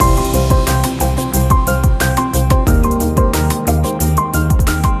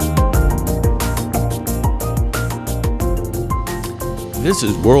This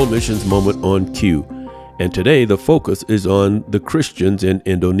is World Missions Moment on Q, and today the focus is on the Christians in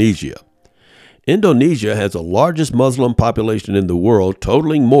Indonesia. Indonesia has the largest Muslim population in the world,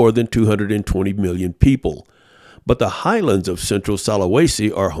 totaling more than 220 million people. But the highlands of central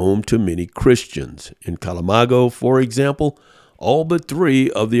Sulawesi are home to many Christians. In Calamago, for example, all but 3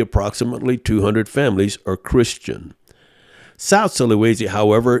 of the approximately 200 families are Christian. South Sulawesi,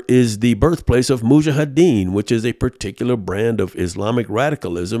 however, is the birthplace of Mujahideen, which is a particular brand of Islamic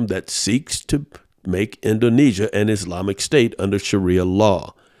radicalism that seeks to make Indonesia an Islamic state under Sharia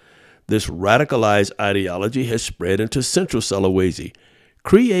law. This radicalized ideology has spread into Central Sulawesi,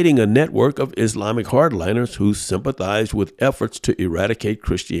 creating a network of Islamic hardliners who sympathize with efforts to eradicate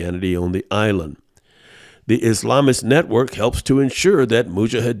Christianity on the island. The Islamist network helps to ensure that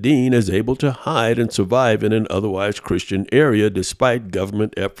Mujahideen is able to hide and survive in an otherwise Christian area despite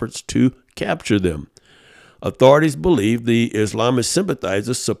government efforts to capture them. Authorities believe the Islamist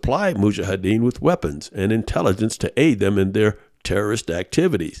sympathizers supply Mujahideen with weapons and intelligence to aid them in their terrorist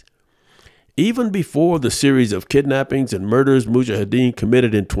activities. Even before the series of kidnappings and murders Mujahideen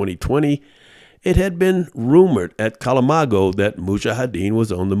committed in 2020, it had been rumored at Calamago that Mujahideen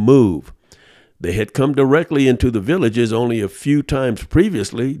was on the move. They had come directly into the villages only a few times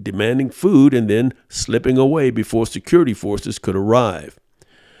previously, demanding food and then slipping away before security forces could arrive.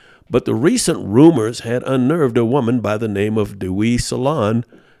 But the recent rumors had unnerved a woman by the name of Dewi Salan,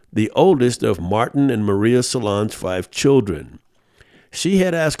 the oldest of Martin and Maria Salan's 5 children. She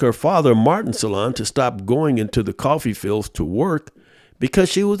had asked her father, Martin Salan, to stop going into the coffee fields to work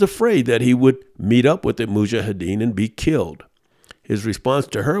because she was afraid that he would meet up with the Mujahideen and be killed. His response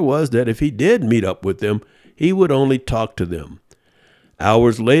to her was that if he did meet up with them, he would only talk to them.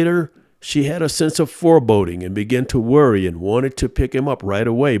 Hours later, she had a sense of foreboding and began to worry and wanted to pick him up right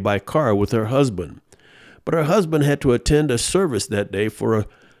away by car with her husband. But her husband had to attend a service that day for a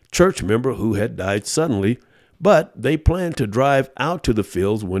church member who had died suddenly, but they planned to drive out to the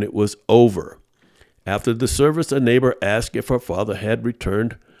fields when it was over. After the service, a neighbor asked if her father had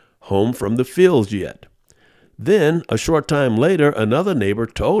returned home from the fields yet. Then, a short time later, another neighbor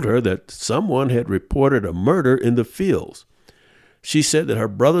told her that someone had reported a murder in the fields. She said that her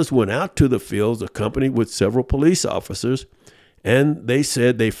brothers went out to the fields accompanied with several police officers, and they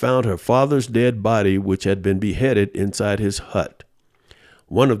said they found her father's dead body, which had been beheaded inside his hut.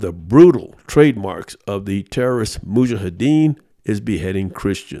 One of the brutal trademarks of the terrorist Mujahideen is beheading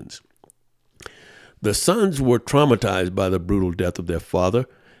Christians. The sons were traumatized by the brutal death of their father,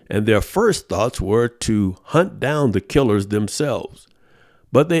 and their first thoughts were to hunt down the killers themselves.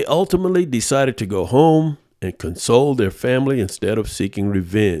 But they ultimately decided to go home and console their family instead of seeking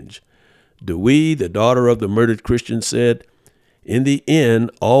revenge. Dewi, the daughter of the murdered Christian, said, "In the end,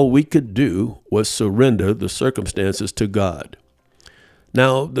 all we could do was surrender the circumstances to God."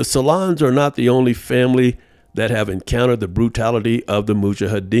 Now, the Salans are not the only family that have encountered the brutality of the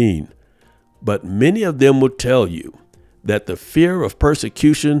Mujahideen, but many of them will tell you that the fear of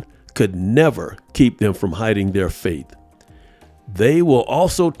persecution could never keep them from hiding their faith. They will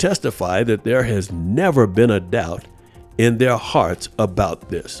also testify that there has never been a doubt in their hearts about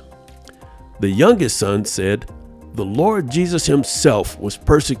this. The youngest son said, "The Lord Jesus himself was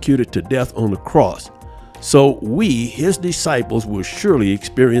persecuted to death on the cross, so we, his disciples, will surely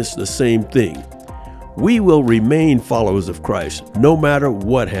experience the same thing. We will remain followers of Christ no matter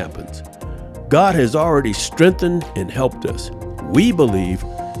what happens. God has already strengthened and helped us. We believe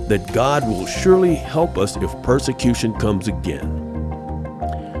that God will surely help us if persecution comes again."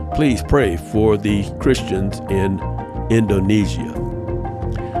 Please pray for the Christians in Indonesia.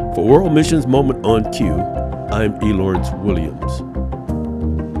 For World Missions Moment on Q, I'm E. Lawrence Williams.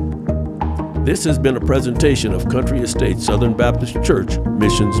 This has been a presentation of Country Estates Southern Baptist Church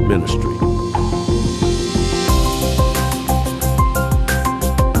Missions Ministry.